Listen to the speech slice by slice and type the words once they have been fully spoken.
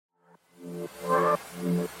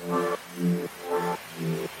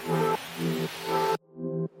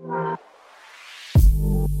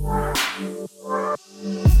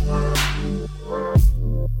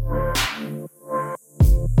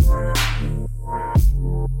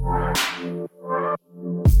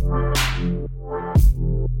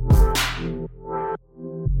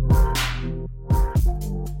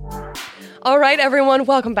All right, everyone,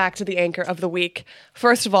 welcome back to the Anchor of the Week.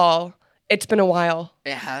 First of all, it's been a while.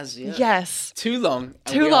 It has, yeah. Yes. Too long.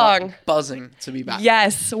 Too long. Are buzzing to be back.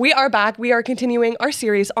 Yes, we are back. We are continuing our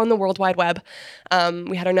series on the World Wide Web.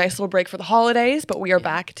 We had a nice little break for the holidays, but we are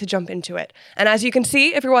back to jump into it. And as you can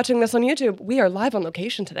see, if you're watching this on YouTube, we are live on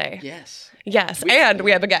location today. Yes. Yes, and we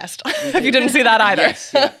have a guest, if you didn't see that either.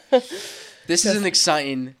 Yes, yeah. This is an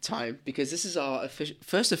exciting time because this is our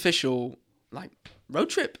first official road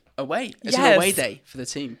trip away. It's an away day for the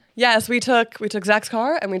team. Yes, we took Zach's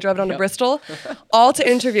car and we drove down to Bristol, all to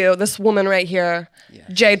interview this woman right here,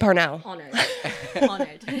 Jade Parnell. Honored.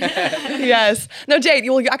 Yes. No, Jade,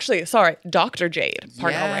 Dr. Jade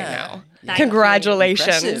Parnell right now. Thank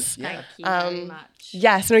Congratulations. You. Thank you very much.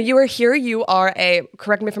 Yes, no, you are here. You are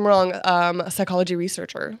correct me if I'm wrong, a psychology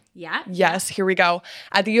researcher. Yeah. Yes, here we go.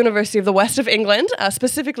 At the University of the West of England,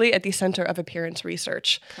 specifically at the Centre of Appearance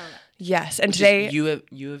Research. Correct. Yes, and Which today... is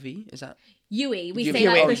U of E, is that? UE. We UE. say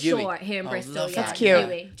that for UE. short here in Bristol. Lovely. Yeah. That's cute.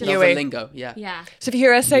 UE. Just- Love the UE. lingo, yeah. Yeah. So if you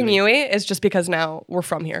hear us saying UE, it's just because now we're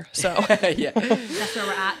from here. So Yeah. That's where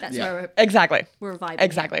we're at. That's where exactly. we're vibing.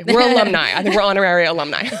 Exactly. We're alumni. I think we're honorary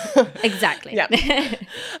alumni. Exactly. Yeah.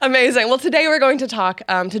 Amazing. Well, today we're going to talk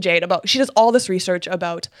to Jade about, she does all this research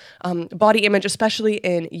about body image, especially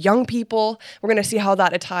in young people. We're going to see how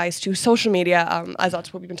that ties to social media, as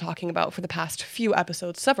that's what we've been talking about for the past few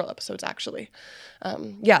episodes, several episodes actually.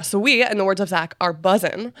 So we, in the words of Zach, are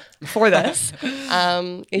buzzing for this.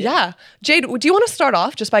 Jade, do you want to start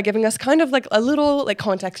off just by giving us kind of like a little like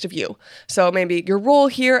context of you? So maybe your role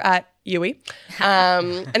here at UE,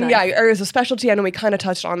 and your areas of specialty. I know we kind of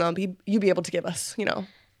touched on them, but you'd be able to give us,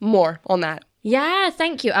 more on that. Yeah,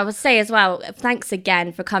 thank you. I would say as well, thanks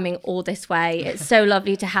again for coming all this way. It's so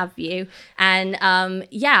lovely to have you. And I'm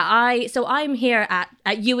here at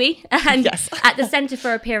UE and at the Centre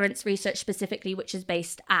for Appearance Research specifically, which is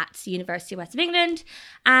based at the University of West of England.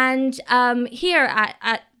 And here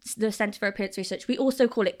at the Centre for Appearance Research, we also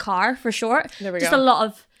call it CAR for short. There we Just go. a lot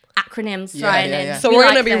of acronyms thrown in. So we're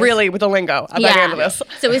going to be really with the lingo by the end of this.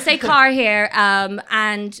 So we say CAR here,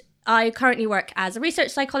 and I currently work as a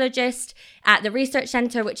research psychologist at the Research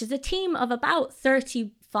Centre, which is a team of about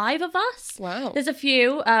 35 of us. Wow. There's a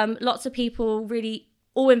few, lots of people really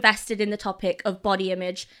all invested in the topic of body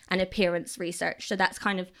image and appearance research. So that's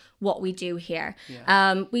kind of what we do here.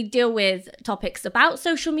 Yeah. We deal with topics about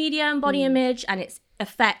social media and body image and its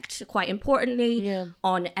effect, quite importantly,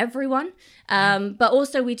 on everyone. But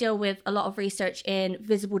also we deal with a lot of research in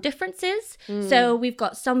visible differences. So we've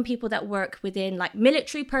got some people that work within like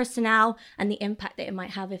military personnel and the impact that it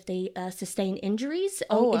might have if they sustain injuries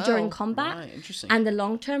during combat. Right, interesting. And the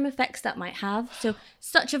long-term effects that might have. So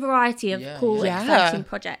such a variety of cool, exciting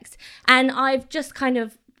projects. And I've just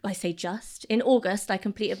in August, I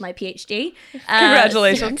completed my PhD.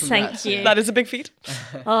 Congratulations. Thank you. That is a big feat.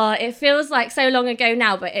 It feels like so long ago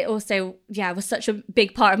now, but it also, was such a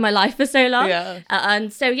big part of my life for so long. Yeah.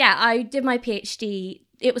 I did my PhD.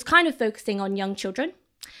 It was kind of focusing on young children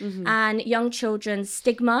and young children's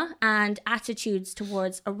stigma and attitudes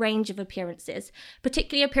towards a range of appearances,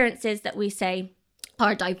 particularly appearances that we say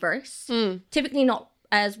are diverse, typically not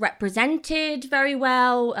as represented very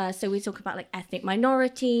well. So we talk about like ethnic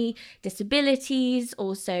minority, disabilities,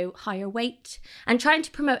 also higher weight, and trying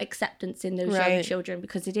to promote acceptance in those young children,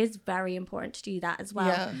 because it is very important to do that as well.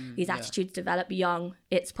 Yeah. These attitudes develop young,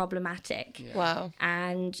 it's problematic. Yeah. Wow.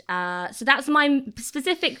 And so that's my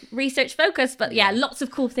specific research focus, but lots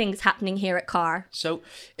of cool things happening here at CAR. Talk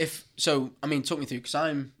me through, because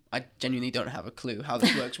I genuinely don't have a clue how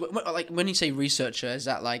this works. Like when you say researcher, is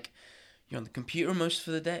that like you're on the computer most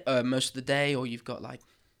of the day, or you've got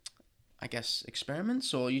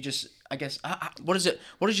experiments, or you just, what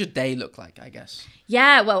does your day look like, I guess?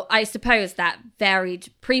 Yeah, well, I suppose that varied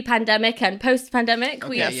pre-pandemic and post-pandemic.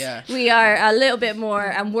 Okay, we are a little bit more,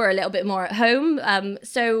 and we're a little bit more at home.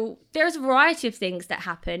 So there's a variety of things that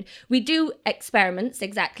happen. We do experiments,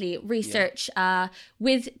 research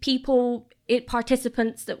with people,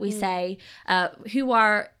 participants that we say, who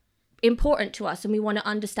are important to us, and we want to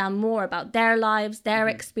understand more about their lives, their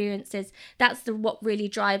experiences. That's what really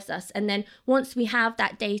drives us. And then once we have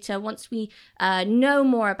that data, once we know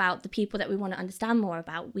more about the people that we want to understand more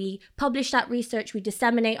about, we publish that research, we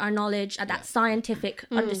disseminate our knowledge and that scientific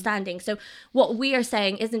understanding. So what we are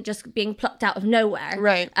saying isn't just being plucked out of nowhere.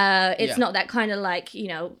 Right. It's not that kind of like,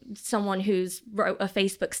 someone who's wrote a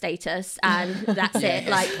Facebook status and that's it.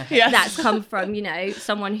 Like that's come from,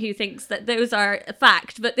 someone who thinks that those are a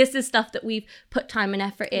fact, but this is stuff that we've put time and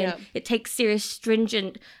effort in. It takes serious,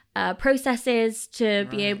 stringent processes to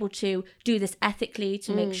be able to do this ethically,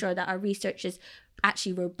 to make sure that our research is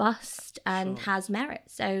actually robust and has merit.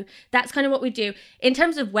 So that's kind of what we do. In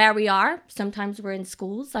terms of where we are, sometimes we're in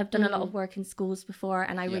schools. I've done a lot of work in schools before,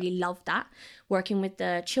 and I really love that. Working with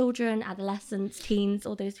the children, adolescents, teens,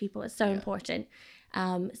 all those people is so important.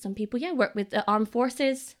 Some people, work with the armed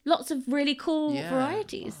forces. Lots of really cool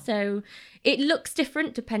varieties. So it looks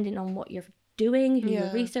different depending on what you're doing, who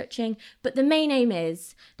you're researching. But the main aim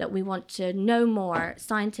is that we want to know more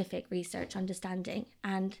scientific research, understanding,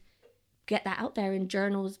 and get that out there in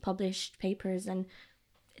journals, published papers, and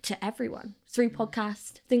to everyone through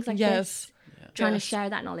podcasts, things like this. Trying to share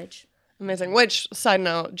that knowledge. Amazing. Which, side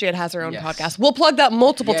note, Jade has her own podcast. We'll plug that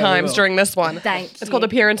multiple times during this one. Thank you. It's called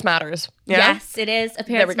Appearance Matters. Yeah? Yes, it is.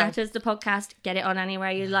 Appearance Matters, the podcast. Get it on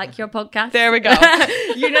anywhere you like your podcast. There we go.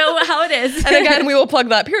 You know how it is. And again, we will plug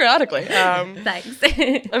that periodically. Thanks.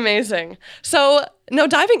 Amazing. So now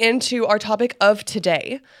diving into our topic of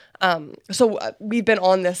today. We've been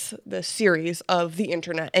on this series of the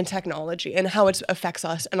internet and technology and how it affects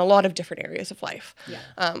us in a lot of different areas of life.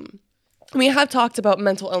 Yeah. We have talked about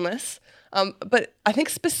mental illness, but I think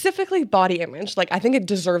specifically body image, I think it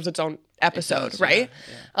deserves its own episode, right?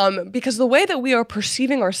 Yeah. Because the way that we are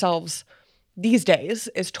perceiving ourselves these days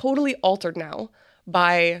is totally altered now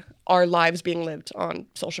by our lives being lived on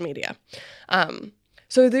social media.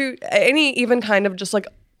 So there any even kind of just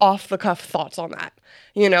off the cuff thoughts on that,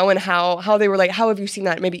 and how they were how have you seen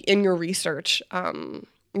that maybe in your research?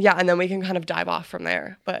 And then we can kind of dive off from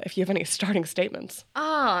there. But if you have any starting statements.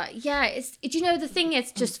 The thing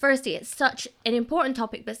is, just firstly, it's such an important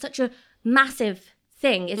topic, but such a massive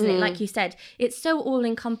thing, isn't it? Like you said, it's so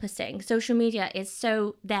all-encompassing. Social media is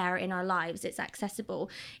so there in our lives. It's accessible.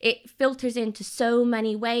 It filters into so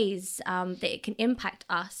many ways that it can impact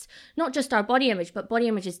us. Not just our body image, but body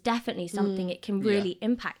image is definitely something it can really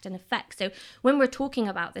impact and affect. So when we're talking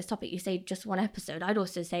about this topic, you say just one episode. I'd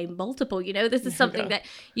also say multiple. This is something that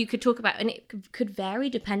you could talk about, and it could vary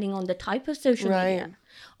depending on the type of social media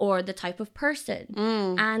or the type of person.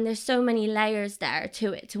 And there's so many layers there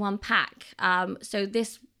to it to unpack. So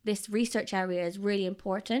this research area is really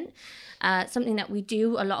important. Something that we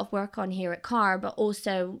do a lot of work on here at CAR, but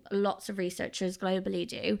also lots of researchers globally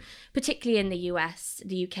do, particularly in the US,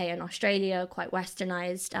 the UK and Australia, quite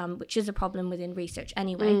westernized, which is a problem within research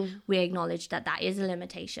anyway. We acknowledge that is a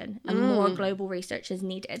limitation and more global research is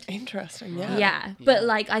needed. Interesting, But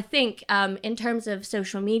I think in terms of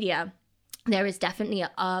social media, there is definitely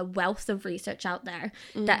a wealth of research out there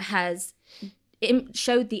that has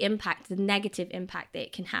showed the negative impact that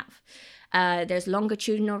it can have. There's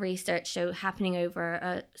longitudinal research happening over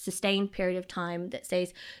a sustained period of time that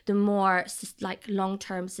says the more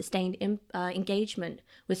long-term sustained engagement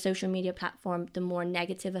with social media platform, the more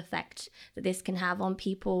negative effect that this can have on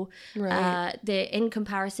people. In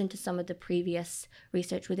comparison to some of the previous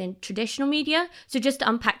research within traditional media. So just to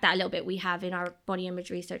unpack that a little bit, we have in our body image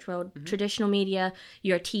research world, traditional media,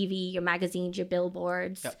 your TV, your magazines, your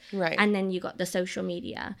billboards, and then you got the social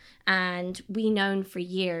media. And we known for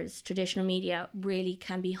years, traditional media really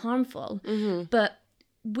can be harmful. But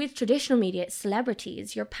with traditional media, it's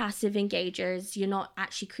celebrities, you're passive engagers, you're not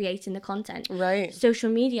actually creating the content.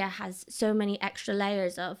 Social media has so many extra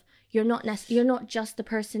layers of you're not just the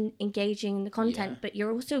person engaging in the content, but you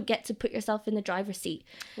also get to put yourself in the driver's seat.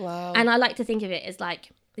 And I like to think of it as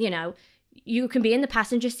you can be in the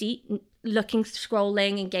passenger seat looking,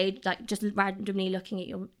 scrolling, engaged, just randomly looking at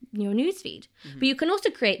your newsfeed. But you can also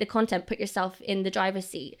create the content, put yourself in the driver's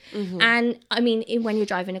seat. And I mean, when you're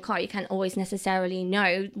driving a car, you can't always necessarily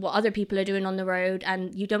know what other people are doing on the road,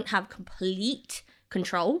 and you don't have complete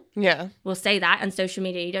control. We'll say that. And social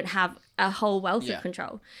media, you don't have a whole wealth of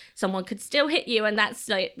control. Someone could still hit you, and that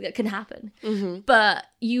can happen. But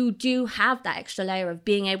you do have that extra layer of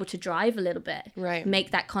being able to drive a little bit,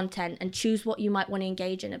 make that content and choose what you might want to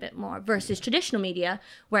engage in a bit more versus traditional media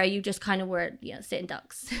where you just kind of were sitting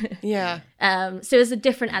ducks. So there's a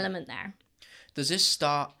different element there. Does this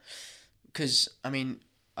start, because I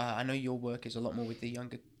know your work is a lot more with the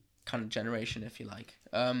younger kind of generation, if you like.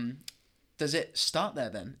 Does it start there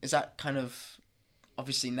then? Is that kind of,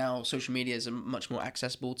 obviously now social media is much more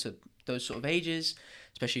accessible to those sort of ages,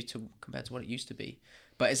 especially compared to what it used to be.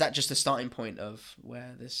 But is that just a starting point of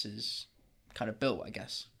where this is kind of built, I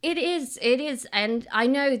guess? It is. And I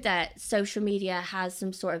know that social media has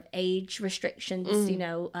some sort of age restrictions,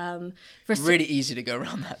 really easy to go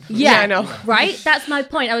around that. Yeah, I know. Right? That's my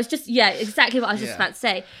point. I was just, exactly what I was just about to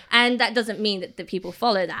say. And that doesn't mean that the people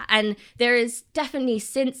follow that. And there is definitely,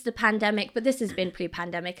 since the pandemic, but this has been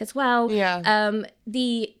pre-pandemic as well,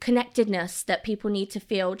 the connectedness that people need to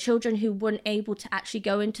feel. Children who weren't able to actually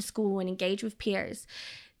go into school and engage with peers,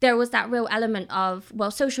 there was that real element of,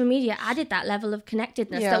 well, social media added that level of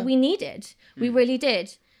connectedness Yeah. that we needed. We really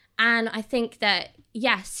did. And I think that,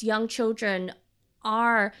 yes, young children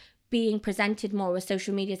are being presented more with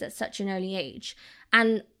social medias at such an early age.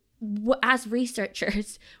 And as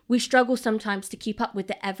researchers, we struggle sometimes to keep up with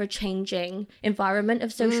the ever-changing environment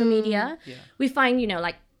of social media. Yeah. We find,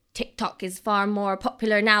 like TikTok is far more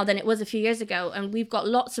popular now than it was a few years ago. And we've got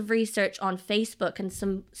lots of research on Facebook and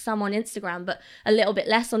some on Instagram, but a little bit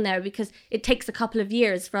less on there because it takes a couple of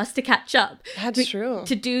years for us to catch up. That's true.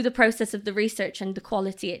 To do the process of the research and the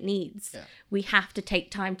quality it needs. Yeah. We have to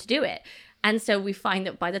take time to do it. And so we find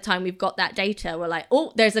that by the time we've got that data, we're like,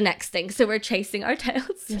 oh, there's a next thing. So we're chasing our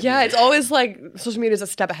tails. Yeah, it's always like social media is a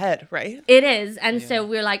step ahead, right? It is. And so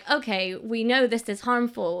we're like, okay, we know this is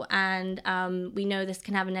harmful and we know this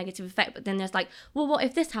can have a negative effect. But then there's like, well, what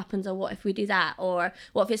if this happens? Or what if we do that? Or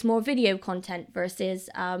what if it's more video content versus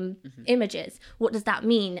images? What does that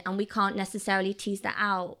mean? And we can't necessarily tease that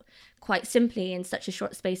out quite simply in such a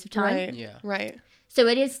short space of time. Right. Yeah. Right. So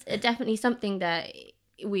it is definitely something that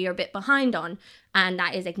we are a bit behind on, and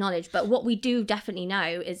that is acknowledged. But what we do definitely know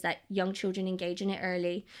is that young children engage in it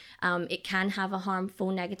early. It can have a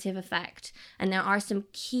harmful negative effect, and there are some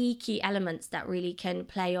key elements that really can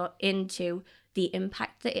play into the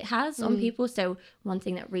impact that it has on people. So one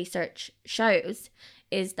thing that research shows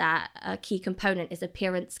is that a key component is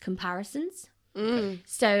appearance comparisons.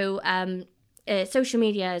 So social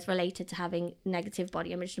media is related to having negative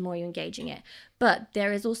body image the more you're engaging it. But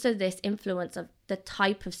there is also this influence of the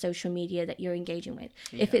type of social media that you're engaging with.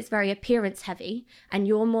 Yeah. If it's very appearance heavy and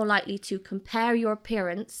you're more likely to compare your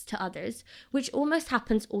appearance to others, which almost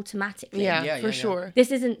happens automatically. Yeah, for sure.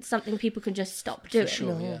 This isn't something people can just stop doing. For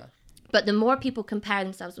sure, yeah. But the more people compare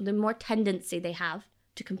themselves, the more tendency they have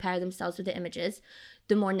to compare themselves with the images,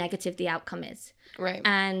 the more negative the outcome is. Right.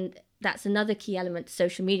 And that's another key element to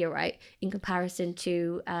social media, right? In comparison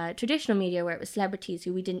to traditional media where it was celebrities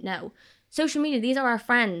who we didn't know. Social media, these are our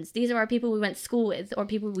friends. These are our people we went to school with or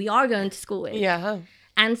people we are going to school with. Yeah.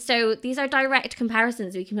 And so these are direct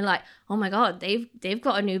comparisons. We can be like, oh my God, they've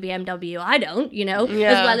got a new BMW. I don't, Yeah.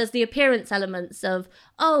 as well as the appearance elements of,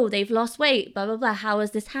 oh, they've lost weight, blah, blah, blah. How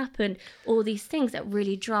has this happened? All these things that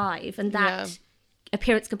really drive. And that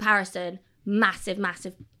appearance comparison, massive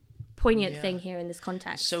poignant thing here in this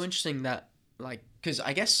context. So interesting that, like, because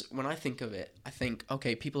I guess when I think of it, I think,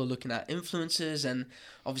 okay, people are looking at influencers and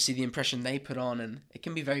obviously the impression they put on, and it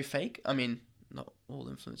can be very fake. I mean, not all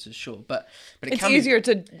influencers, sure, but it It's can easier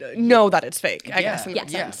to know that it's fake, I guess, in Yeah.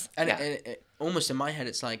 that sense. And it, almost in my head,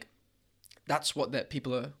 it's like, that's what that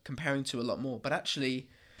people are comparing to a lot more. But actually,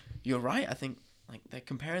 you're right. I think like they're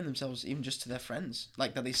comparing themselves even just to their friends,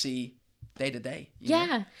 like that they see day to day. You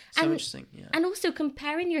know? So interesting. Yeah. And also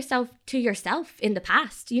comparing yourself to yourself in the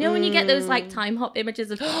past. You know, when you get those like time hop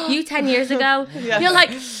images of you 10 years ago, you're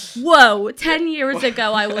like, whoa, 10 years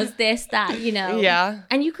ago I was this, that, Yeah.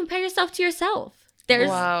 And you compare yourself to yourself. There's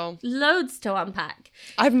Wow. loads to unpack.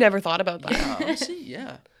 I've never thought about that. Yeah, honestly,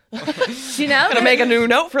 yeah. Gonna make a new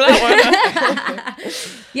note for that one.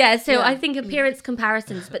 Yeah, so I think appearance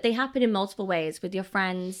comparisons, but they happen in multiple ways with your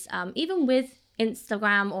friends, even with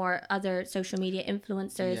Instagram or other social media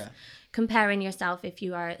influencers, comparing yourself if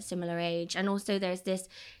you are a similar age. And also there's this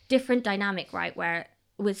different dynamic, right, where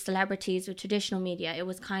with celebrities, with traditional media, it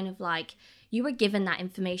was kind of like you were given that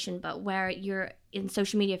information, but where you're in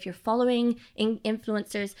social media, if you're following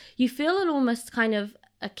influencers, you feel an almost kind of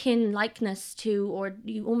akin likeness to, or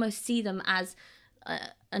you almost see them as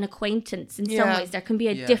an acquaintance in some ways. There can be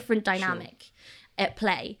a different dynamic at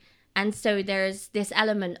play. And so there's this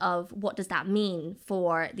element of what does that mean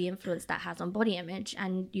for the influence that has on body image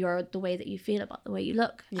and the way that you feel about the way you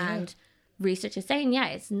look. And research is saying,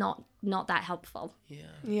 it's not that helpful.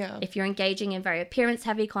 Yeah. If you're engaging in very appearance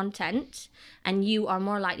heavy content and you are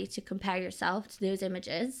more likely to compare yourself to those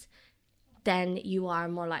images, then you are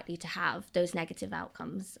more likely to have those negative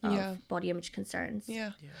outcomes of body image concerns.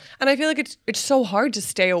 Yeah. And I feel like it's so hard to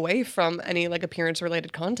stay away from any like appearance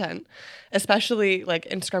related content, especially like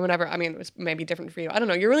Instagram, whatever. I mean, it was maybe different for you. I don't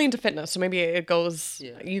know. You're really into fitness. So maybe it goes,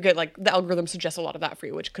 you get like the algorithm suggests a lot of that for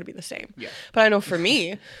you, which could be the same. Yeah. But I know for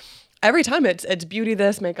me, every time it's beauty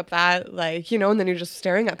this, makeup that, like, and then you're just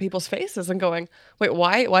staring at people's faces and going, wait,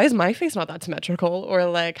 why is my face not that symmetrical? Or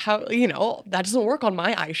like, how, that doesn't work on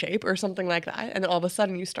my eye shape or something like that. And then all of a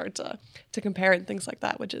sudden you start to compare and things like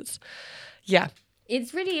that, which is,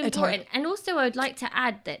 It's really important. And also I would like to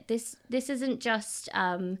add that this isn't just,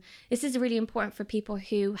 this is really important for people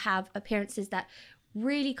who have appearances that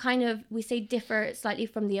really kind of, we say, differ slightly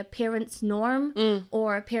from the appearance norm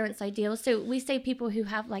or appearance ideal. So we say people who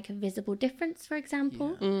have like a visible difference, for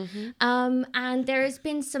example. And there has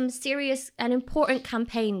been some serious and important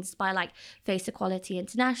campaigns by like Face Equality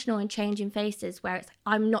International and Changing Faces where it's like,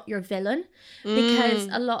 I'm not your villain, because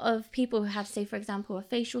a lot of people who have, say, for example, a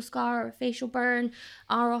facial scar or a facial burn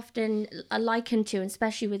are often likened to,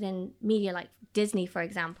 especially within media like Disney, for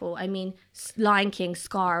example. I mean, Lion King,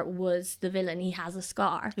 Scar was the villain. He has a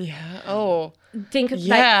scar. Yeah. Oh. Think of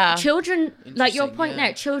like children, like your point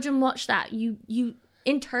there. Children watch that. You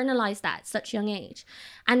internalize that at such a young age,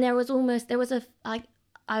 and there was a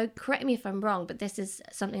correct me if I'm wrong, but this is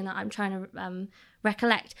something that I'm trying to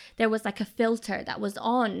recollect. There was like a filter that was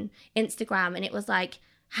on Instagram, and it was like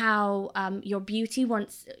how your beauty,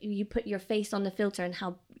 once you put your face on the filter, and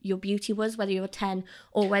how your beauty was, whether you were 10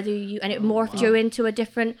 or whether and it morphed you into a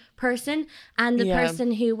different person. And the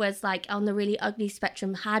person who was like on the really ugly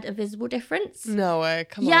spectrum had a visible difference. No way.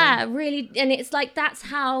 Come on. Yeah, really. And it's like, that's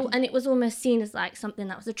how, and it was almost seen as like something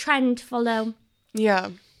that was a trend to follow. Yeah.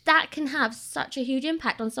 That can have such a huge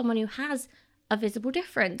impact on someone who has a visible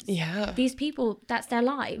difference. Yeah. These people, that's their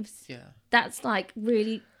lives. Yeah. That's like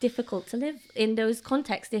really difficult to live in those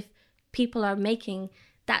contexts if people are making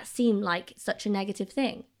that seem like such a negative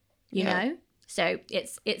thing, you know? So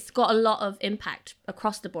it's got a lot of impact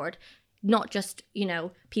across the board, not just, you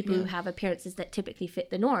know, people who have appearances that typically fit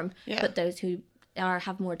the norm, but those who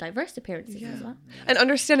have more diverse appearances as well. And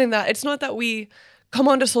understanding that it's not that we come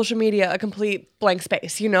onto social media a complete blank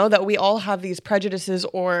space, you know, that we all have these prejudices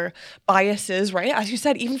or biases, right? As you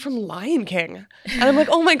said, even from Lion King. And I'm like,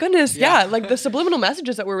 oh my goodness, like the subliminal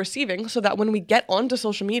messages that we're receiving, so that when we get onto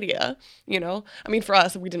social media, you know, I mean, for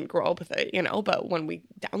us, we didn't grow up with it, you know, but when we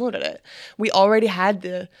downloaded it, we already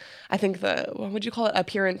had what would you call it?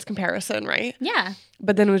 Appearance comparison, right? Yeah.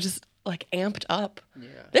 But then it was just like amped up. Yeah.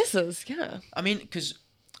 This is, I mean, because,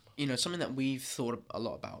 you know, something that we've thought a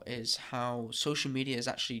lot about is how social media is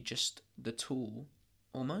actually just the tool,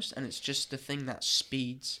 almost, and it's just the thing that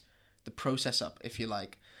speeds the process up, if you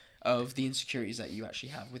like, of the insecurities that you actually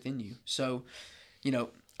have within you. So, you know,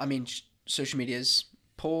 I mean, social media is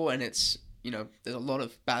poor, and it's, you know, there's a lot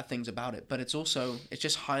of bad things about it, but it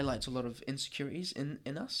just highlights a lot of insecurities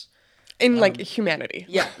in us. In like humanity.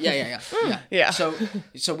 Yeah.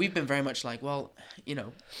 So we've been very much like, well, you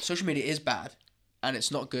know, social media is bad, and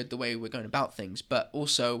it's not good the way we're going about things. But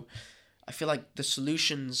also, I feel like the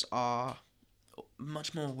solutions are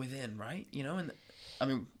much more within, right? You know, and I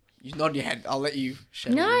mean, you nod your head. I'll let you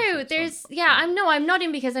share. No, I'm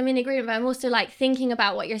nodding because I'm in agreement, but I'm also like thinking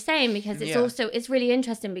about what you're saying, because it's really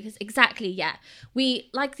interesting, because we,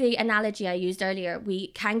 like the analogy I used earlier, we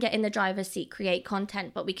can get in the driver's seat, create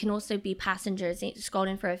content, but we can also be passengers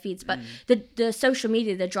scrolling for our feeds. But the social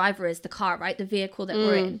media, the driver is the car, right? The vehicle that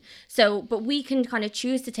we're in. So, but we can kind of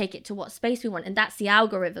choose to take it to what space we want, and that's the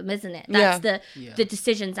algorithm, isn't it? That's the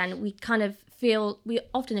decisions, and we kind of we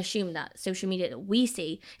often assume that social media that we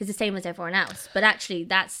see is the same as everyone else, but actually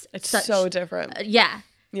it's so different. Yeah,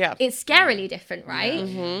 it's scarily different, right?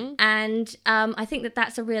 And I think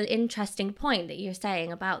that's a real interesting point that you're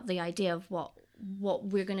saying about the idea of what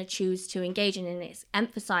we're going to choose to engage in, and it's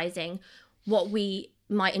emphasizing what we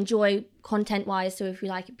might enjoy content wise. So if we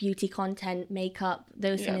like beauty content, makeup,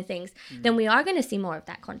 those kind of things, then we are going to see more of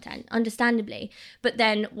that content, understandably. But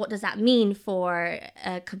then what does that mean for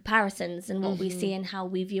comparisons and what we see and how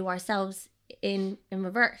we view ourselves in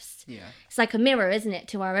reverse? It's like a mirror, isn't it,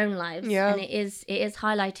 to our own lives? And it is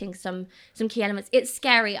highlighting some key elements. It's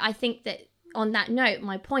scary. I think that on that note,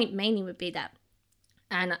 my point mainly would be that,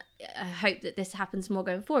 and I hope that this happens more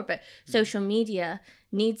going forward, but social media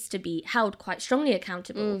needs to be held quite strongly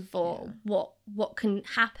accountable for what can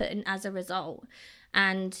happen as a result.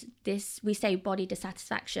 And this, we say body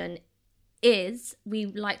dissatisfaction is, we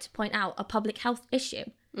like to point out, a public health issue.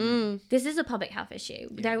 This is a public health issue.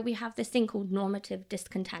 There we have this thing called normative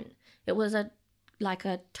discontent. It was a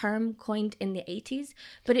term coined in the 80s,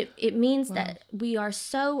 but it means that we are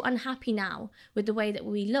so unhappy now with the way that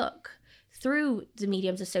we look through the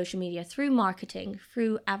mediums of social media, through marketing,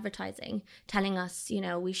 through advertising, telling us, you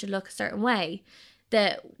know, we should look a certain way,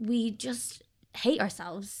 that we just hate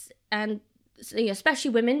ourselves. And especially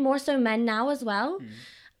women, more so men now as well.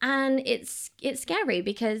 And it's scary,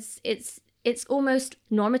 because it's almost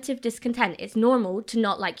normative discontent. It's normal to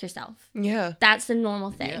not like yourself. Yeah. That's a normal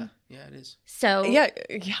thing. Yeah, it is. So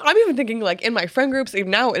I'm even thinking, like, in my friend groups, even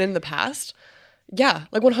now and in the past,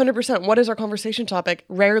 like 100%. What is our conversation topic?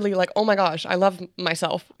 Rarely like, oh my gosh, I love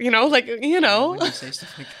myself. You know, like, you know. When you say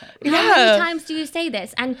stuff like that. Right? How many times do you say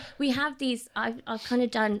this? And we have these, I've kind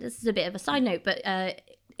of done, this is a bit of a side note, but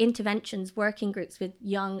interventions, working groups with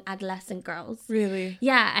young adolescent girls. Really?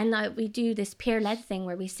 Yeah, and we do this peer-led thing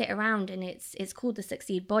where we sit around, and it's called the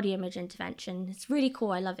Succeed Body Image Intervention. It's really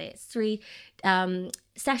cool. I love it. It's 3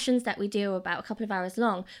 sessions that we do about a couple of hours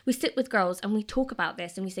long. We sit with girls and we talk about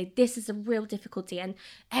this, and we say, this is a real difficulty. And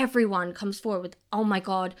everyone comes forward with, oh my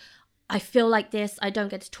God, I feel like this. I don't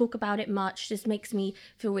get to talk about it much. This makes me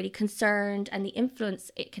feel really concerned, and the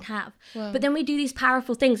influence it can have. Wow. But then we do these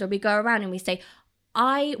powerful things where we go around and we say,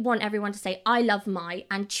 I want everyone to say, I love my,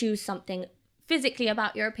 and choose something physically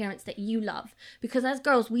about your appearance that you love. Because as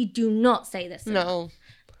girls, we do not say this enough. No.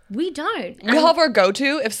 We don't. We have our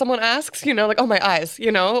go-to if someone asks, you know, like, oh, my eyes,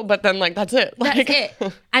 you know, but then, like, that's it. That's Like,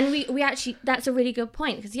 it. And we actually, that's a really good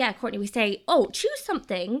point. Because, yeah, Courtney, we say, oh, choose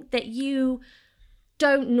something that you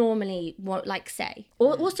don't normally want, like, say.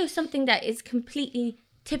 Or also something that is completely,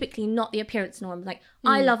 typically not the appearance norm. Like,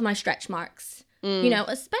 I love my stretch marks. You know,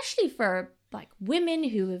 especially for, like, women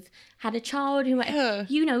who have had a child, who might,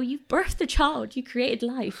 you know, you birthed a child, you created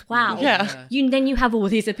life. Wow. Yeah. Then you have all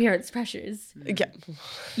these appearance pressures. yeah.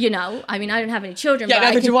 You know, I mean, I don't have any children. Yeah, but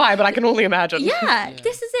neither do I, but I can only imagine. Yeah,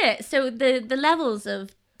 this is it. So the levels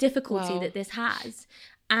of difficulty Wow. that this has,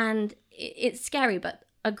 and it's scary, but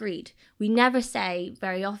agreed. We never say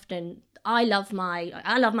very often, I love my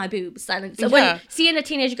boobs. And so when seeing a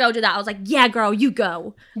teenage girl do that, I was like, yeah, girl, you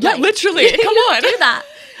go. Yeah, Like, literally. Come on. do that.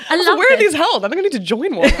 I So love where are this. these held? I think I need to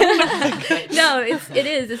join one. No,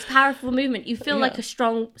 it's a powerful movement. You feel like a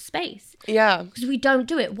strong space Yeah. because we don't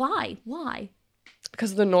do it. Why?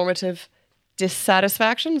 Because of the normative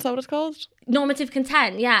dissatisfaction, is that what it's called? Normative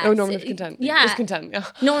content, yeah. Oh, normative content. Yeah. Discontent, yeah.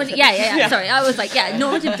 Normative, yeah. Sorry, I was like, yeah,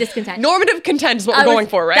 normative discontent. Normative content is what we're going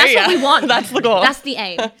for, right? That's what we want. That's the goal. That's the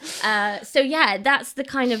aim. So yeah, that's the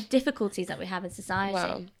kind of difficulties that we have in society.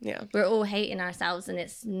 Wow. Yeah. We're all hating ourselves, and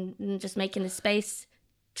it's just making the space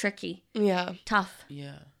tricky, Yeah. tough.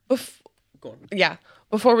 Yeah. Go on. Yeah.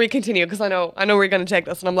 Before we continue, because I know we're going to take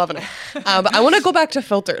this and I'm loving it. But I want to go back to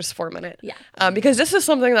filters for a minute. Yeah. Because this is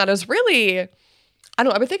something that is really, I don't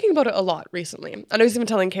know, I've been thinking about it a lot recently. And I was even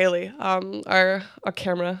telling Kaylee, our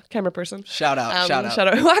camera person. Shout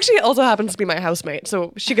out. Who actually also happens to be my housemate,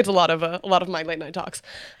 so she gets a lot of my late night talks.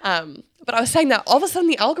 But I was saying that all of a sudden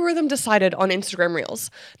the algorithm decided on Instagram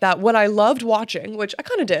Reels that what I loved watching, which I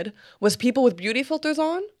kind of did, was people with beauty filters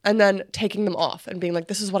on and then taking them off and being like,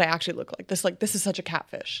 "This is what I actually look like. This is such a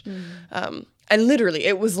catfish." And literally,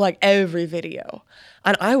 it was like every video,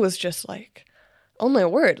 and I was just like, oh my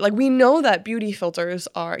word. Like, we know that beauty filters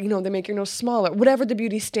are, you know, they make your nose smaller, whatever the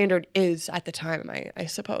beauty standard is at the time, I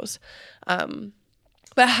suppose.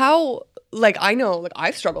 But how, like, I know, like,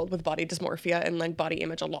 I've struggled with body dysmorphia and, like, body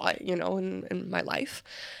image a lot, you know, in my life.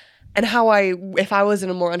 And how if I was in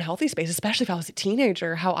a more unhealthy space, especially if I was a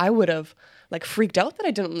teenager, how I would have, like, freaked out that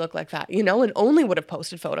I didn't look like that, you know, and only would have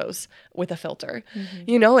posted photos with a filter,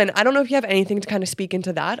 you know? And I don't know if you have anything to kind of speak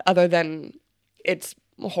into that other than it's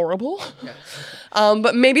horrible.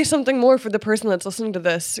 But maybe something more for the person that's listening to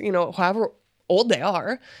this, you know, however old they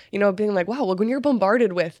are, you know, being like, wow, well, when you're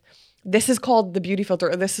bombarded with, this is called the beauty filter,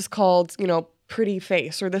 or this is called, you know, pretty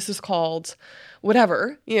face, or this is called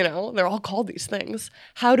whatever, you know, they're all called these things.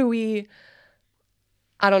 How do we,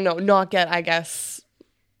 I don't know, not get, I guess,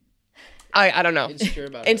 I don't know,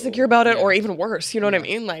 insecure about it, or even worse, you know what I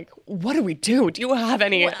mean? Like, what do we do? Do you have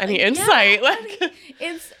any insight? Yeah, like,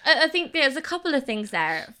 I think there's a couple of things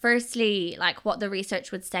there. Firstly, like what the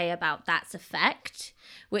research would say about that's effect,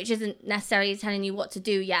 which isn't necessarily telling you what to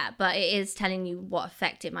do yet, but it is telling you what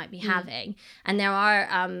effect it might be having. And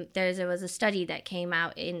there was a study that came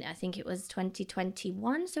out in, I think it was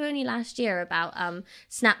 2021, so only last year, about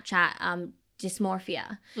Snapchat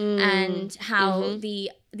dysmorphia and how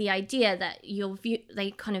the idea that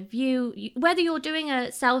they kind of view whether you're doing a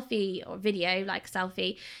selfie or video like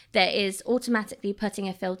selfie that is automatically putting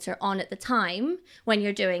a filter on at the time when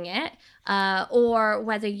you're doing it, or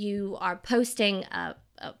whether you are posting a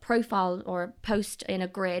profile or post in a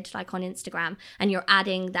grid like on Instagram and you're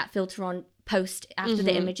adding that filter on post after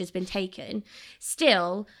the image has been taken,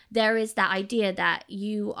 still there is that idea that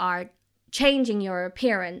you are changing your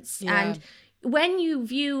appearance. And when you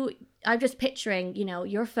view, I'm just picturing, you know,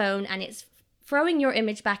 your phone and it's throwing your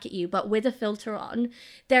image back at you, but with a filter on,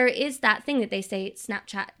 there is that thing that they say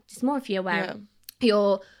Snapchat dysmorphia where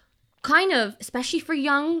you're kind of, especially for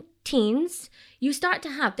young teens, you start to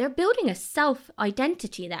have, they're building a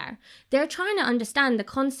self-identity there. They're trying to understand the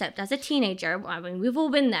concept as a teenager. I mean, we've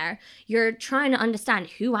all been there. You're trying to understand,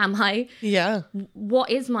 who am I? Yeah.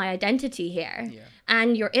 What is my identity here? Yeah.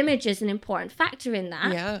 And your image is an important factor in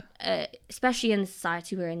that, especially in the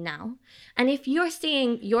society we're in now. And if you're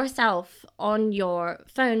seeing yourself on your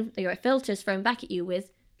phone, your filters thrown back at you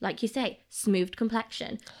with like you say, smoothed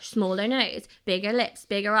complexion, smaller nose, bigger lips,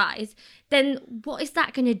 bigger eyes, then what is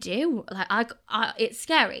that going to do? Like, it's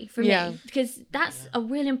scary for me, because that's a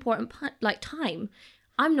real important time.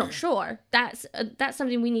 I'm not sure. That's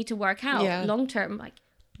something we need to work out long term, like,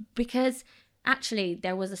 because actually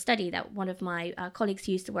there was a study that one of my colleagues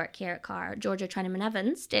who used to work here at CAR, Georgia Treneman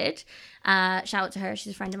Evans, did. Shout out to her,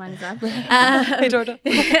 she's a friend of mine as well. Hey, Georgia.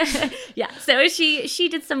 Yeah, so she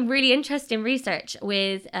did some really interesting research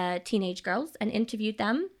with teenage girls and interviewed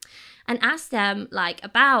them and asked them like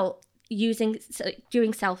about doing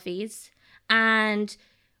selfies and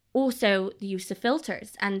also the use of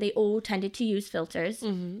filters, and they all tended to use filters.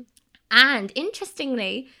 Mm-hmm. And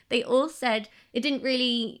interestingly, they all said it didn't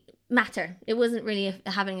really matter. It wasn't really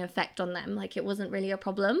having an effect on them. Like, it wasn't really a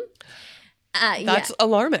problem. That's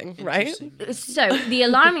alarming, right? So the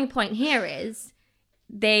alarming point here is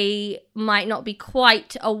they might not be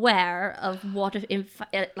quite aware of what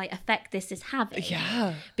effect this is having.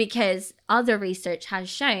 Yeah. Because other research has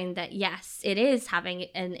shown that yes, it is having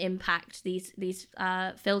an impact. These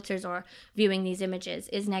filters or viewing these images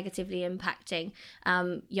is negatively impacting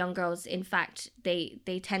young girls. In fact,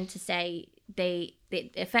 they tend to say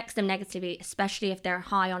it affects them negatively, especially if they're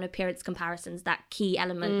high on appearance comparisons, that key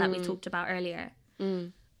element that we talked about earlier.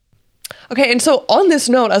 Okay, and so on this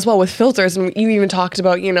note as well with filters, and you even talked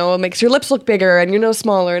about, it makes your lips look bigger and your nose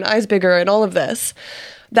smaller and eyes bigger and all of this.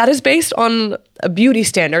 That is based on a beauty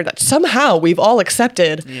standard that somehow we've all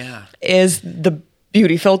accepted is the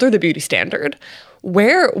beauty filter, the beauty standard.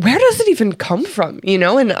 Where does it even come from,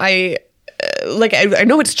 And I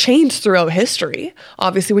know it's changed throughout history.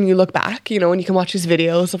 Obviously, when you look back, when you can watch these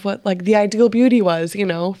videos of what like the ideal beauty was,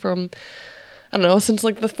 from, I don't know, since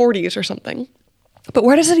like the 40s or something. But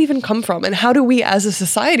where does it even come from? And how do we as a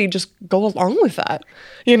society just go along with that?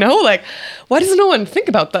 Why does no one think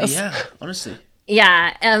about this? Yeah, honestly.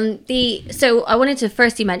 Yeah, so I wanted to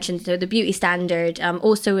firstly mention the beauty standard.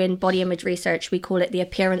 Also in body image research, we call it the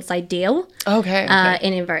appearance ideal. Okay.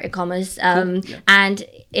 In inverted commas. Cool. Yeah. And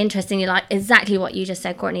interestingly, like exactly what you just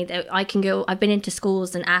said, Courtney, that I've been into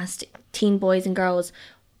schools and asked teen boys and girls,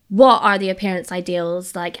 what are the appearance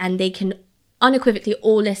ideals like? And they can unequivocally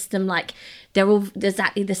all list them, like they're all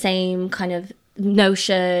exactly the same kind of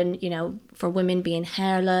notion, for women being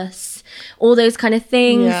hairless, all those kind of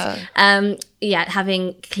things.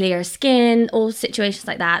 Having clear skin, all situations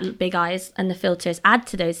like that, big eyes, and the filters add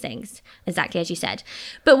to those things, exactly as you said.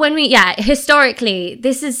 But when historically,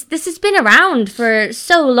 this has been around for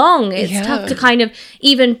so long, it's tough to kind of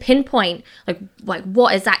even pinpoint like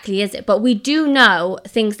what exactly is it. But we do know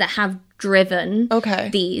things that have driven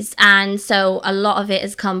these, and so a lot of it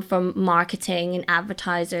has come from marketing and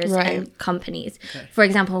advertisers and companies. For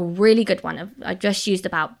example, a really good one I just used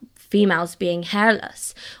about females being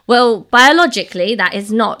hairless. Well, biologically that is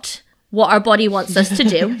not what our body wants us to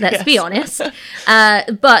do, let's be honest.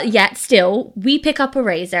 But yet still, we pick up a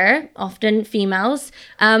razor, often females,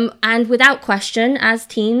 and without question, as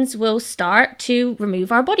teens, we'll start to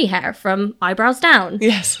remove our body hair from eyebrows down.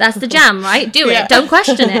 Yes. That's the jam, right? Do it. Don't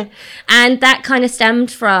question it. And that kind of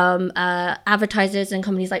stemmed from advertisers and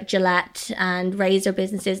companies like Gillette and razor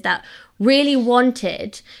businesses that really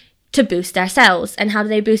wanted to boost their sales. And how do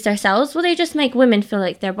they boost their sales? Well, they just make women feel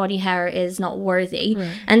like their body hair is not worthy.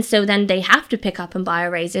 And so then they have to pick up and buy a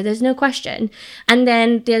razor. There's no question. And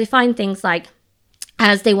then they find things like,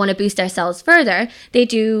 as they want to boost their sales further, they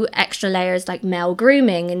do extra layers like male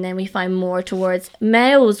grooming. And then we find more towards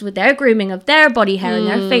males with their grooming of their body hair and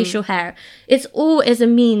their facial hair. It's all as a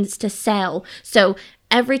means to sell. So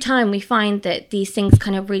every time we find that these things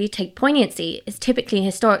kind of really take poignancy, it's typically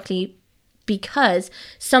historically because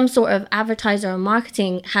some sort of advertiser or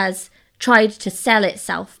marketing has tried to sell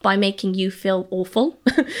itself by making you feel awful.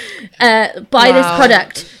 Buy this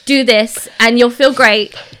product, do this, and you'll feel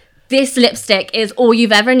great. This lipstick is all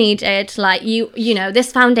you've ever needed. Like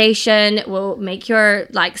this foundation will make your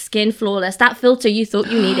like skin flawless. That filter you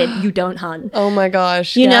thought you needed, you don't, hun. Oh my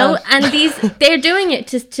gosh. You know, and they're doing it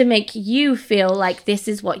to make you feel like this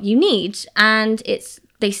is what you need. And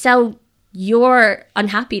they sell your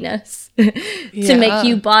unhappiness to make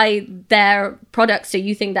you buy their products, so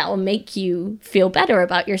you think that will make you feel better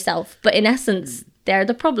about yourself, but in essence they're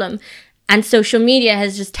the problem. And social media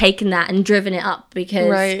has just taken that and driven it up,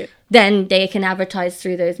 because then they can advertise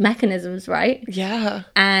through those mechanisms, right?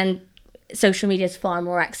 And social media is far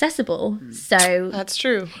more accessible, so that's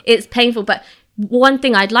true. It's painful. But one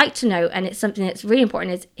thing I'd like to know, and it's something that's really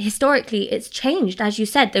important, is historically it's changed. As you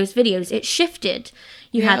said, those videos, it shifted.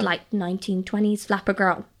 You had like 1920s flapper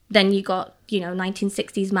girl, then you got,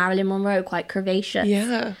 1960s Marilyn Monroe, quite curvaceous.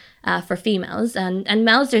 Yeah. For females and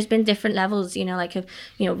males, there's been different levels, like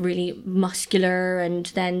really muscular, and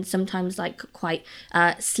then sometimes like quite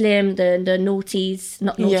slim, the noughties,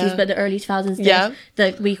 not noughties, but the early 2000s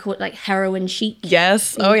days, we call it like heroin chic.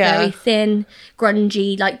 Yes. Oh yeah. Very thin,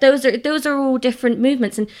 grungy, like those are all different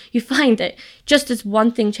movements, and you find that just as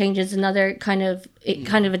one thing changes, another kind of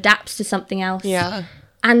adapts to something else. Yeah.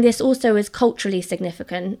 And this also is culturally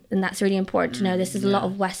significant, and that's really important to know. This is a lot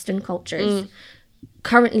of Western cultures.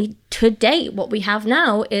 Currently, to date, what we have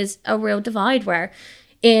now is a real divide where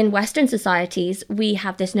in Western societies, we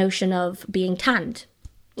have this notion of being tanned.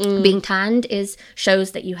 Being tanned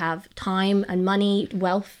shows that you have time and money,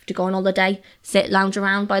 wealth to go on holiday, lounge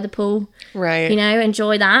around by the pool, right?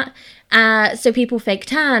 Enjoy that. So people fake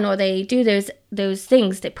tan, or they do those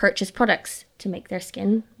things. They purchase products to make their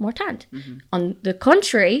skin more tanned. On the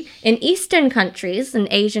contrary, in Eastern countries and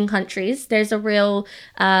Asian countries, there's a real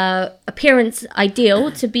appearance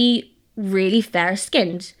ideal to be really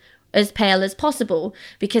fair-skinned, as pale as possible,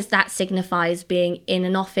 because that signifies being in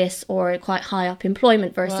an office or quite high up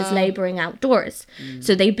employment versus labouring outdoors.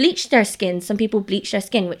 So they bleach their skin. Some people bleach their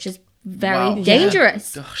skin, which is very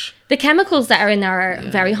dangerous. Yeah. Gosh. The chemicals that are in there are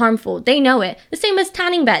very harmful. They know it. The same as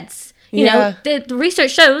tanning beds. You know, the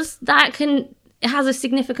research shows that it has a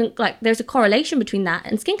significant, there's a correlation between that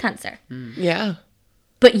and skin cancer. Yeah.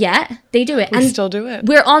 But yet, they do it. We still do it.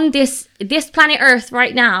 We're on this planet Earth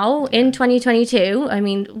right now in 2022. I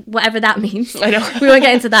mean, whatever that means. I know. We won't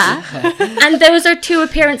get into that. And those are two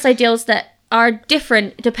appearance ideals that are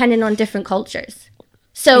different depending on different cultures.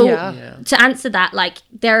 So to answer that,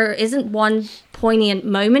 there isn't one poignant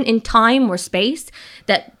moment in time or space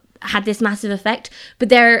that had this massive effect, but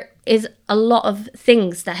there is a lot of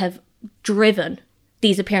things that have driven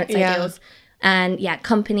these appearance ideals. And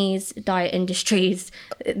companies, diet industries,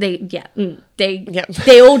 they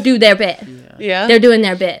all do their bit. Yeah. They're doing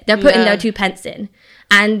their bit. They're putting their 2 pence in,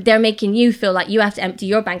 and they're making you feel like you have to empty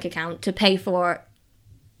your bank account to pay for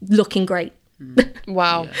looking great.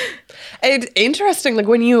 Wow. It's interesting,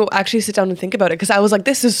 when you actually sit down and think about it, because I was like,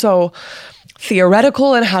 this is so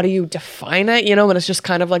theoretical, and how do you define it, when it's just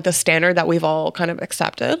kind of like the standard that we've all kind of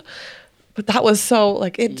accepted. But that was so,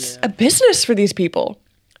 it's a business for these people.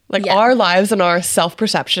 Our lives and our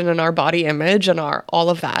self-perception and our body image and all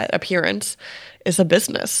of that appearance is a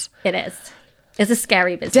business. It is. It's a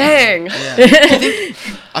scary business. Dang. Yeah.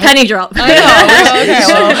 Penny drop. I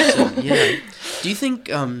know. Okay, Yeah. Do you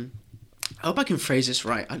think, I hope I can phrase this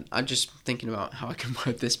right. I'm just thinking about how I can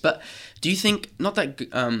word this. But do you think, not that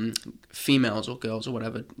females or girls or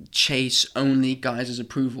whatever chase only guys'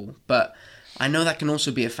 approval, but I know that can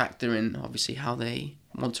also be a factor in, obviously, how they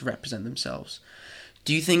want to represent themselves.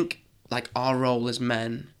 Do you think, our role as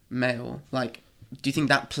male, do you think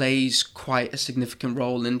that plays quite a significant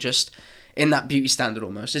role in that beauty standard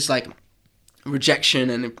almost? It's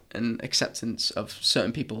rejection and acceptance of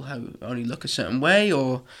certain people who only look a certain way,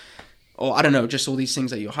 or I don't know, just all these things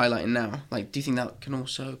that you're highlighting now. Do you think that can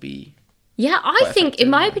also be... Yeah, I think, in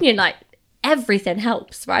my opinion, everything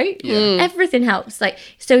helps, right? Yeah. Everything helps.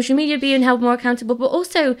 Social media being held more accountable, but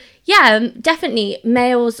also, definitely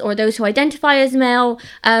males or those who identify as male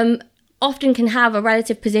often can have a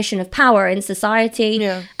relative position of power in society.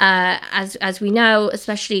 Yeah. As we know,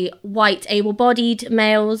 especially white, able-bodied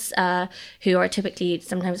males who are typically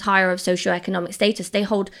sometimes higher of socioeconomic status, they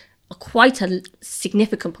hold quite a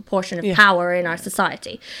significant proportion of power in our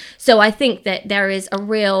society. So I think that there is a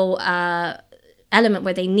real element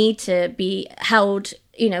where they need to be held,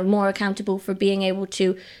 more accountable for being able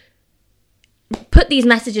to put these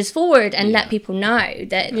messages forward and let people know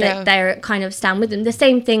that they're kind of stand with them. The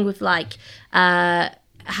same thing with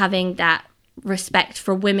having that respect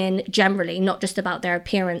for women generally, not just about their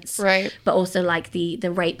appearance, right? But also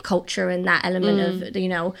the rape culture and that element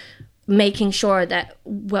of making sure that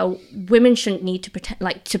women shouldn't need to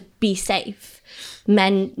pretend to be safe.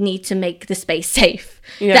 Men need to make the space safe.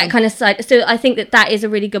 That kind of side. So I think that is a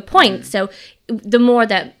really good point. So the more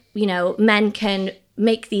that men can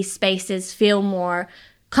make these spaces feel more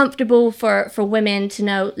comfortable for women to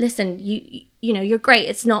know, listen, you're great.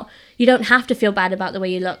 It's not, you don't have to feel bad about the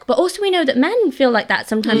way you look. But also we know that men feel like that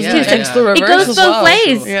sometimes too. So it's the reverse it goes both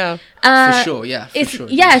ways. Yeah. For sure, yeah. For It's sure,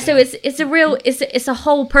 so it's a real it's a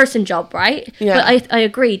whole person job, right? Yeah. But I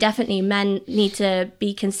agree, definitely men need to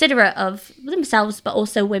be considerate of themselves, but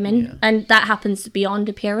also women, and that happens beyond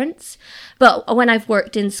appearance. But when I've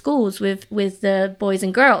worked in schools with the boys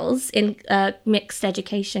and girls in mixed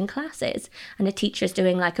education classes, and the teacher's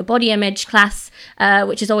doing like a body image class,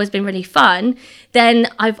 which has always been really fun, then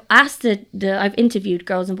I've asked I've interviewed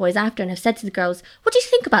girls and boys after, and I've said to the girls, what do you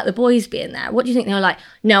think about the boys being there? What do you think? They were like,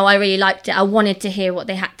 no, I really liked it. I wanted to hear what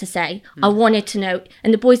they had to say. I wanted to know.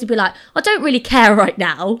 And the boys would be like, I don't really care right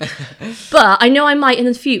now, but I know I might in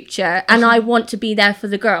the future, and I want to be there for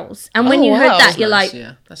the girls. And when you heard that, you're nice. like,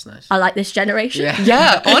 Yeah, that's nice. I like this generation.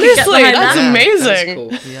 Yeah, honestly, that's that. amazing. That's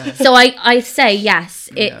cool. Yeah. So I say yes,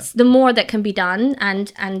 it's the more that can be done,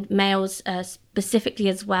 and males specifically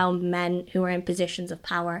as well, men who are in positions of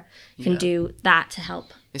power can do that to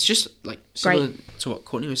help. It's just like similar to what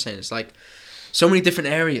Courtney was saying. It's like so many different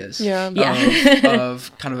areas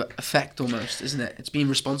of kind of effect almost, isn't it? It's being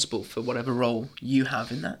responsible for whatever role you have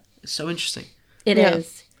in that. It's so interesting. It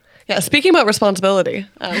is. Yeah, speaking about responsibility,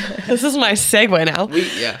 this is my segue now.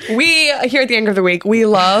 We here at the Anchor of the Week, we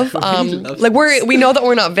love we know that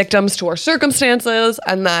we're not victims to our circumstances,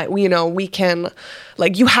 and that we can,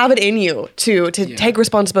 like, you have it in you to take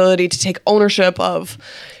responsibility, to take ownership of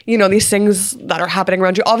these things that are happening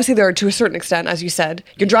around you. Obviously, there are, to a certain extent, as you said,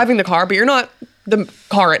 you're driving the car, but you're not the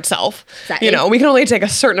car itself. Exactly. We can only take a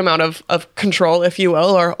certain amount of control, if you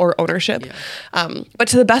will, or ownership. But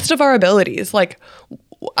to the best of our abilities, like,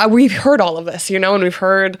 we've heard all of this, and we've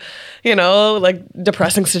heard, like,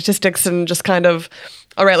 depressing statistics, and just kind of,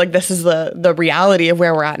 all right, like, this is the reality of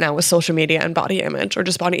where we're at now with social media and body image, or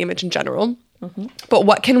just body image in general. But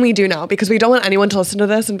what can we do now? Because we don't want anyone to listen to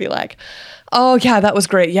this and be like, oh yeah, that was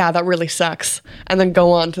great. Yeah, that really sucks. And then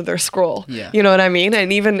go on to their scroll. Yeah. You know what I mean?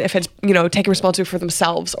 And even if it's, taking responsibility for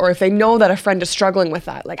themselves, or if they know that a friend is struggling with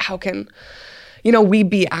that, like, how can, we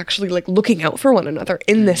be actually, like, looking out for one another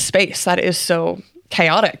in this space that is so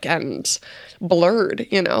chaotic and blurred,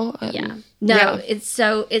 It's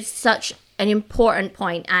such an important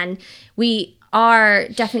point, and we are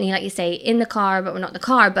definitely, like you say, in the car, but we're not in the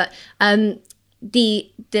car. But the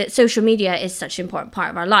social media is such an important part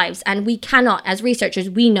of our lives, and we cannot, as researchers,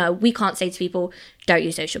 we can't say to people, don't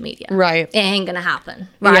use social media. Right. It ain't gonna happen.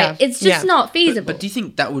 Right. Yeah. It's just not feasible. But do you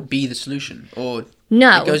think that would be the solution, or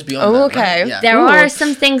no? It goes beyond that. Okay. Right? Yeah. There are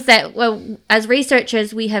some things that, well, as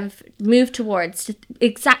researchers, we have moved towards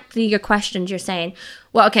exactly your questions. You're saying,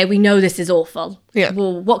 well, okay, we know this is awful. Yeah.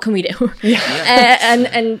 Well, what can we do?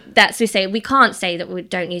 And that's, we say, we can't say that we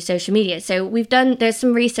don't use social media. So there's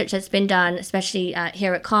some research that's been done, especially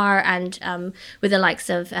here at CAR, and with the likes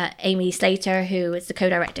of Amy Slater, who is the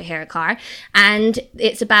co-director here at CAR. And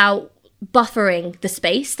it's about buffering the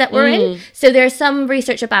space that we're in. So there's some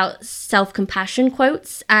research about self-compassion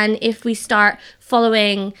quotes, and if we start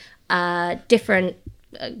following different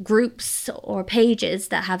groups or pages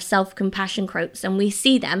that have self-compassion quotes, and we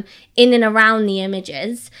see them in and around the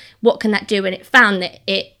images, what can that do? And it found that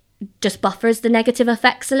it just buffers the negative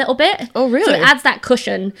effects a little bit. Oh, really? So it adds that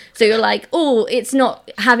cushion, so you're like, oh, it's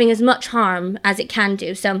not having as much harm as it can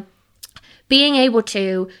do. So being able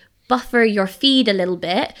to buffer your feed a little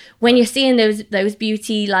bit when you're seeing those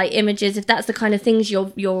beauty, like, images, if that's the kind of things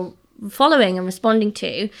you're following and responding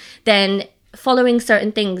to, then following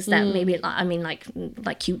certain things that maybe,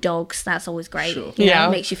 like cute dogs, that's always great. Sure.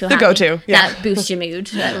 Makes you feel the happy. Go-to. Yeah. That boosts your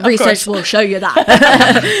mood. Research will show you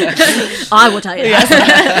that. I will tell you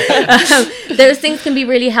that. Those things can be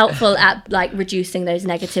really helpful at, like, reducing those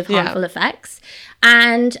negative, harmful effects.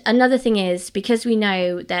 And another thing is, because we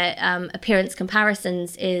know that appearance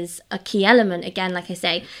comparisons is a key element, again, like I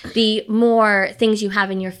say, the more things you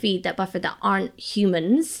have in your feed that buffer that aren't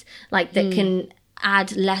humans, like, that can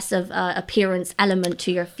add less of a appearance element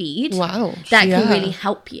to your feed. Wow. That can really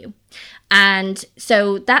help you. And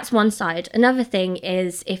so that's one side. Another thing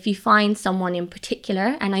is, if you find someone in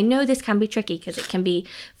particular, and I know this can be tricky because it can be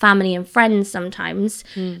family and friends sometimes,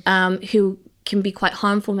 who can be quite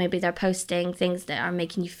harmful. Maybe they're posting things that are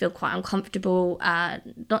making you feel quite uncomfortable,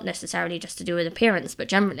 not necessarily just to do with appearance, but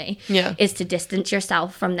generally is to distance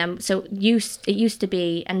yourself from them. So it used to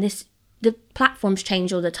be, and the platforms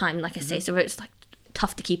change all the time, like I say, so it's like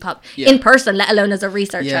tough to keep up in person, let alone as a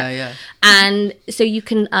researcher. And so you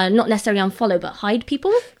can not necessarily unfollow, but hide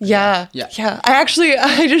people. I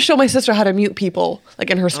just show my sister how to mute people, like,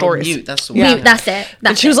 in her stories. Mute, that's the Mute, that's it.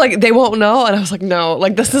 And she was like, they won't know, and I was like, no,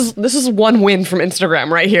 like, this is one win from Instagram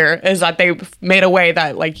right here, is that they've made a way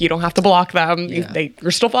that, like, you don't have to block them.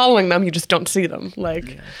 You're still following them, you just don't see them,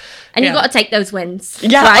 like. And you've got to take those wins.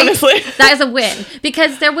 Yeah, right? honestly. That is a win.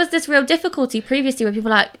 Because there was this real difficulty previously where people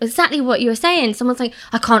were like, exactly what you were saying. Someone's like,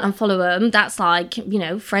 I can't unfollow them. That's like,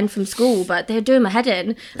 friend from school, but they're doing my head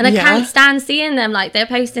in. And I can't stand seeing them. Like, they're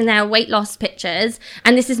posting their weight loss pictures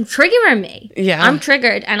and this is triggering me. Yeah. I'm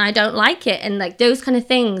triggered and I don't like it. And like, those kind of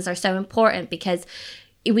things are so important because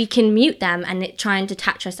we can mute them and try and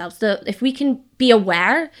detach ourselves. So if we can be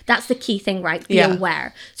aware, that's the key thing, right? Be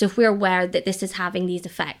aware. So if we're aware that this is having these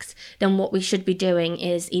effects, then what we should be doing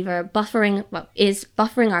is either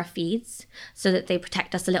buffering our feeds so that they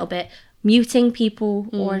protect us a little bit, muting people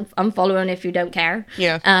or unfollowing if you don't care,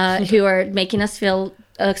 who are making us feel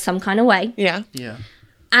some kind of way. Yeah. Yeah.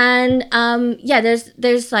 And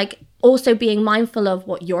there's like also being mindful of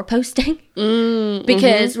what you're posting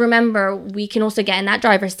because remember, we can also get in that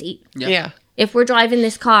driver's seat. Yeah. If we're driving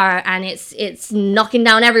this car and it's knocking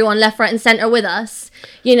down everyone left, right, and center with us,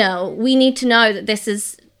 we need to know that this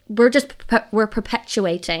is we're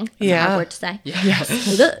perpetuating. That's a hard word to say.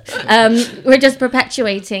 Yes. We're just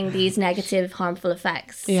perpetuating these negative, harmful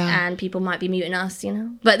effects, and people might be muting us,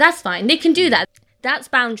 but that's fine. They can do that. That's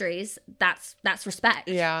boundaries. That's respect.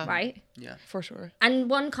 Yeah. Right? Yeah. For sure.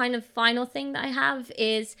 And one kind of final thing that I have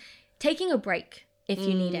is taking a break if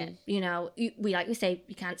you need it. We say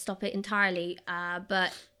you can't stop it entirely,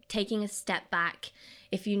 but taking a step back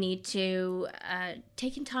if you need to,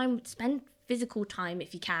 taking time, spend physical time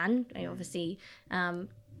if you can. Obviously,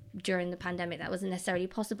 during the pandemic that wasn't necessarily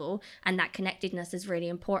possible, and that connectedness is really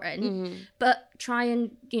important, but try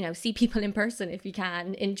and see people in person if you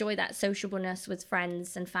can. Enjoy that sociableness with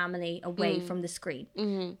friends and family away from the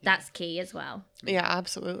screen. That's key as well. Yeah,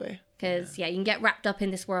 absolutely. Because you can get wrapped up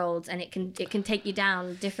in this world and it can take you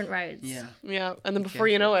down different roads. Yeah, and then before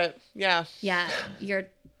you know it, you're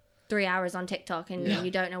 3 hours on TikTok and you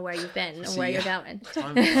don't know where you've been or where you're going.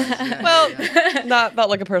 Not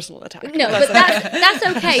like a personal attack. No, but that's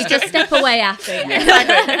okay. Just step away after.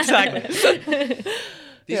 Exactly.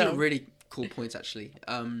 These are really cool points, actually.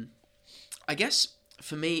 I guess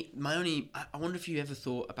for me, I wonder if you ever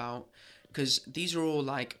thought about, because these are all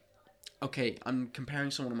like, okay, I'm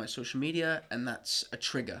comparing someone on my social media and that's a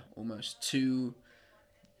trigger almost to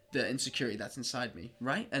the insecurity that's inside me,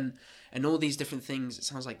 right? And all these different things, it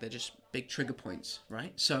sounds like they're just big trigger points,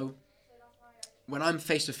 right? So when I'm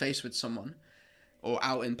face to face with someone or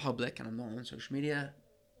out in public and I'm not on social media,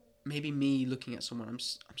 maybe me looking at someone,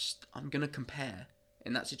 I'm gonna compare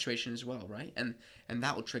in that situation as well, right? And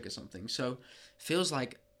that will trigger something. So it feels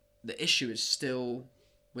like the issue is still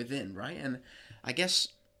within, right? And I guess,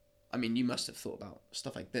 you must have thought about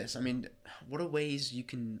stuff like this. What are ways you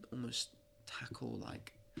can almost tackle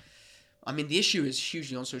the issue is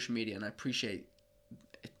hugely on social media, and I appreciate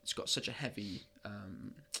it's got such a heavy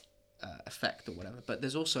effect or whatever. But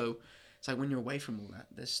there's also, it's like when you're away from all that,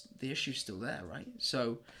 the issue's still there, right?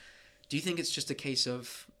 So, do you think it's just a case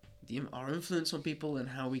of our influence on people and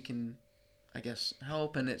how we can, I guess,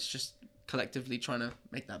 help, and it's just collectively trying to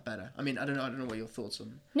make that better? I don't know what your thoughts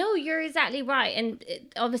on. No, you're exactly right. And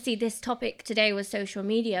obviously this topic today was social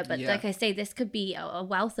media, but like I say, this could be a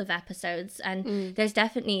wealth of episodes, and there's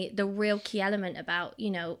definitely the real key element about,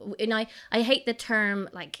 and I hate the term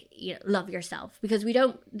love yourself, because we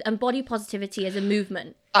don't, and body positivity is a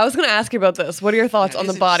movement. I was going to ask you about this. What are your thoughts on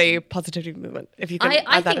the body positivity movement? If you can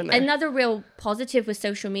add that in there. Another real positive with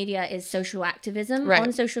social media is social activism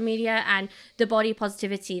on social media, and the body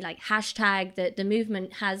positivity hashtag, the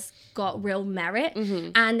movement has got real merit,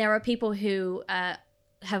 and there are people who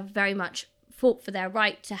have very much fought for their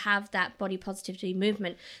right to have that body positivity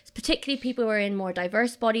movement. It's particularly people who are in more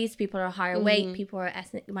diverse bodies, people who are higher weight, people who are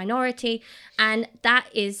ethnic minority, and that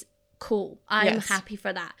is cool. I'm happy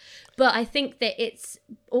for that. But I think that it's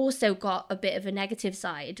also got a bit of a negative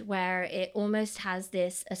side where it almost has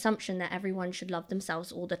this assumption that everyone should love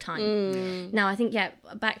themselves all the time. Now, I think,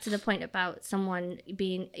 back to the point about someone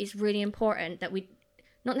it's really important that we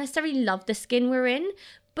not necessarily love the skin we're in,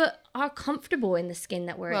 but are comfortable in the skin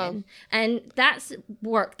that we're in. And that's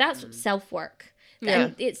work. That's self-work.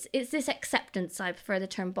 And it's this acceptance. I prefer the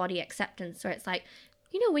term body acceptance, where it's like,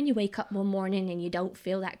 when you wake up one morning and you don't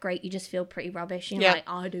feel that great, you just feel pretty rubbish. You're like,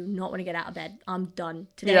 I do not want to get out of bed. I'm done.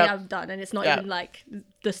 Today I'm done. And it's not even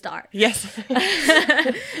the start. Yes.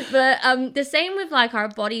 But the same with our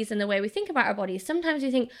bodies and the way we think about our bodies. Sometimes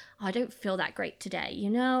we think, I don't feel that great today.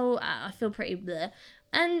 I feel pretty bleh.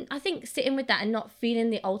 And I think sitting with that and not feeling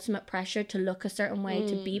the ultimate pressure to look a certain way,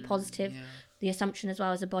 to be positive. The assumption as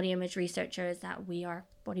well as a body image researcher is that we are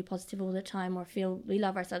body positive all the time or feel we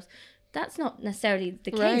love ourselves. That's not necessarily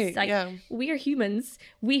the case. We are humans.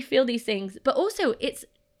 We feel these things. But also it's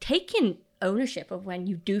taking ownership of when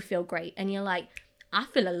you do feel great and you're like, I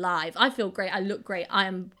feel alive. I feel great. I look great.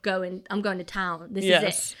 I'm going to town.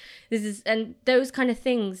 This is it. And those kind of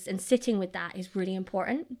things, and sitting with that is really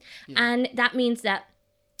important. Yeah. And that means that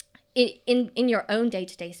in your own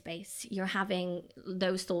day-to-day space, you're having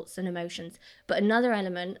those thoughts and emotions. But another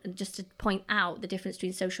element, just to point out the difference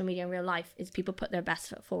between social media and real life, is people put their best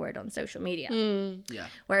foot forward on social media. Yeah.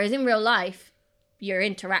 Whereas in real life, you're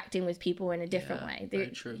interacting with people in a different way. Very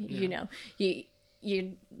true. You know, you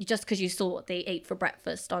just because you saw what they ate for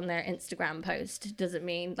breakfast on their Instagram post doesn't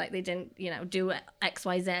mean like they didn't, do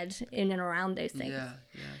XYZ in and around those things.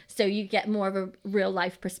 So you get more of a real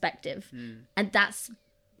life perspective, and that's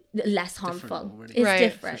less harmful. It's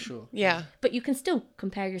different. For sure. Yeah. But you can still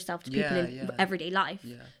compare yourself to people in everyday life.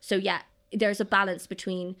 Yeah. So there's a balance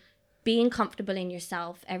between being comfortable in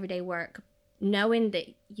yourself, everyday work, knowing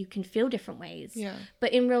that you can feel different ways. Yeah.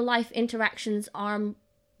 But in real life, interactions are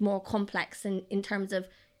more complex, and in terms of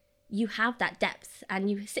you have that depth, and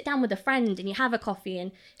you sit down with a friend and you have a coffee,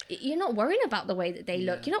 and you're not worrying about the way that they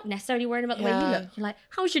look. You're not necessarily worrying about the way you look. You're like,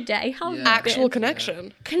 how's your day? How's actual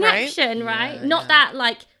connection? Connection, right? Not that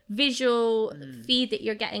like visual feed that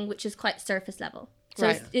you're getting, which is quite surface level.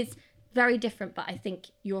 So it's very different, but I think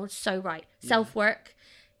you're so right. Self-work,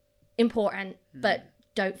 important, but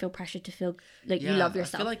don't feel pressured to feel like you love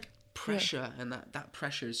yourself. I feel like pressure and that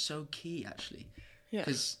pressure is so key, actually.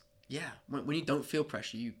 Because, when you don't feel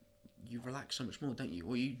pressure, you relax so much more, don't you?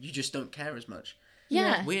 Or you just don't care as much.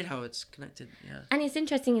 Yeah. Weird how it's connected. Yeah. And it's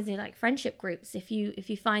interesting is like friendship groups. If you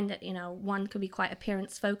find that, one could be quite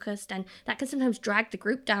appearance focused, and that can sometimes drag the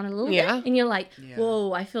group down a little bit. And you're like,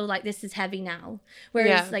 whoa, I feel like this is heavy now.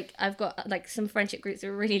 Whereas like I've got like some friendship groups that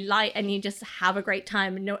are really light, and you just have a great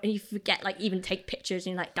time, and you forget like even take pictures,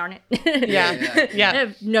 and you're like, darn it. I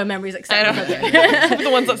have no memories except for the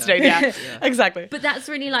ones that stayed. Yeah, exactly. But that's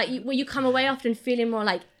really like you come away often feeling more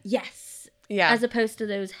like, yes. Yeah. As opposed to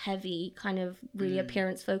those heavy, kind of really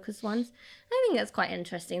appearance-focused ones. I think that's quite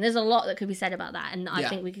interesting. There's a lot that could be said about that, and I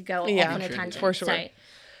think we could go off on a tangent. For sure. So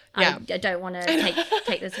I don't want to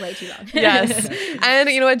take this way too long. Yes. And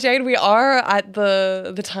you know what, Jade, we are at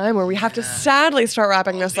the time where we have to sadly start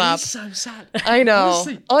wrapping this up. It's so sad. I know.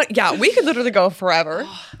 We could literally go forever.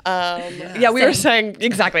 We were saying,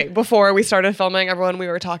 exactly, before we started filming, everyone, we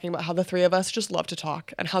were talking about how the three of us just love to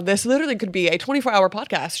talk, and how this literally could be a 24-hour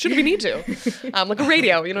podcast, should we need to. Like a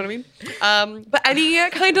radio, you know what I mean? But any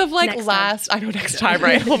kind of like next time,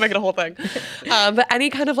 right? We'll make it a whole thing. But any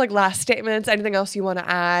kind of like last statements, anything else you want to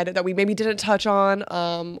add that we maybe didn't touch on,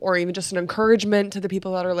 or even just an encouragement to the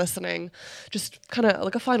people that are listening, just kind of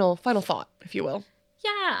like a final thought, if you will.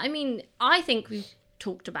 Yeah, I mean, I think we've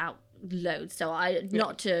talked about loads, so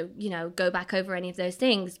not to go back over any of those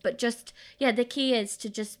things, but just the key is to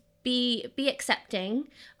just be accepting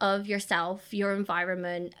of yourself, your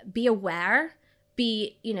environment, be aware,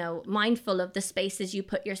 be mindful of the spaces you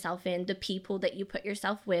put yourself in, the people that you put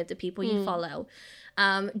yourself with, the people you follow.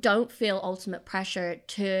 Don't feel ultimate pressure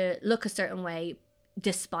to look a certain way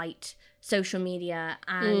despite social media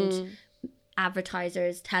and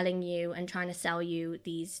advertisers telling you and trying to sell you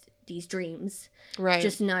these dreams. Right.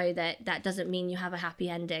 Just know that doesn't mean you have a happy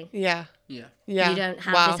ending. Yeah. You don't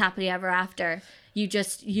have this happily ever after.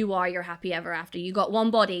 You are your happy ever after. You got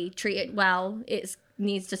one body, treat it well. It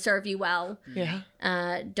needs to serve you well. Yeah.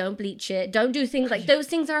 Don't bleach it. Don't do things like those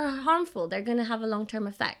things are harmful. They're going to have a long-term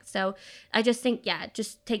effect. So I just think,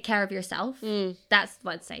 just take care of yourself. That's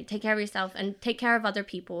what I'd say. Take care of yourself and take care of other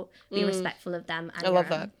people. Be respectful of them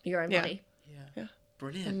and your own body.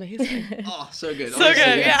 Brilliant. Amazing. So good. So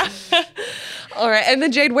good, yeah. All right. And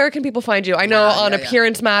then, Jade, where can people find you? I know on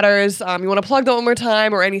Appearance Matters. You want to plug that one more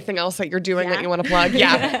time, or anything else that you're doing that you want to plug?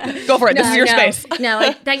 Yeah. Go for it. This is your space.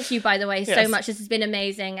 Thank you, by the way, so much. This has been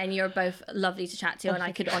amazing, and you're both lovely to chat to, and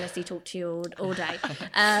I could honestly talk to you all day.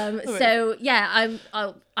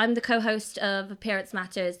 I'm the co-host of Appearance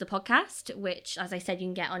Matters, the podcast, which, as I said, you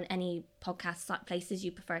can get on any podcast places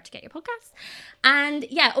you prefer to get your podcasts. And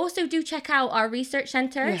also do check out our research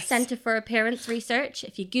center, Center for Appearance Research.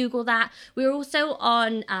 If you Google that, we're also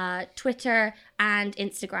on Twitter and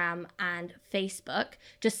Instagram and Facebook,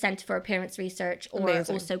 just Center for Appearance Research, or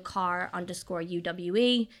also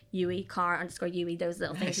car_UWE, UE, car_UE, those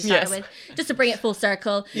little things we started with, just to bring it full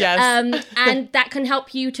circle. Yes. And that can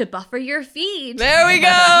help you to buffer your feed. There we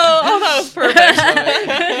go. Oh, that was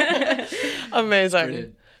perfect. Amazing.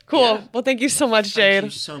 Brilliant. Cool. Yeah. Well, thank you so much, Jade.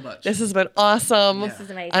 Thank you so much. This has been awesome. This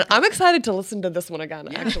is amazing. And I'm excited to listen to this one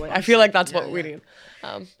again, actually. I feel like that's what we need.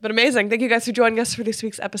 But amazing. Thank you guys for joining us for this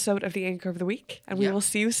week's episode of The Anchor of the Week. And we will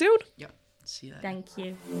see you soon. Yep. See you later. Thank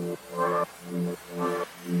you.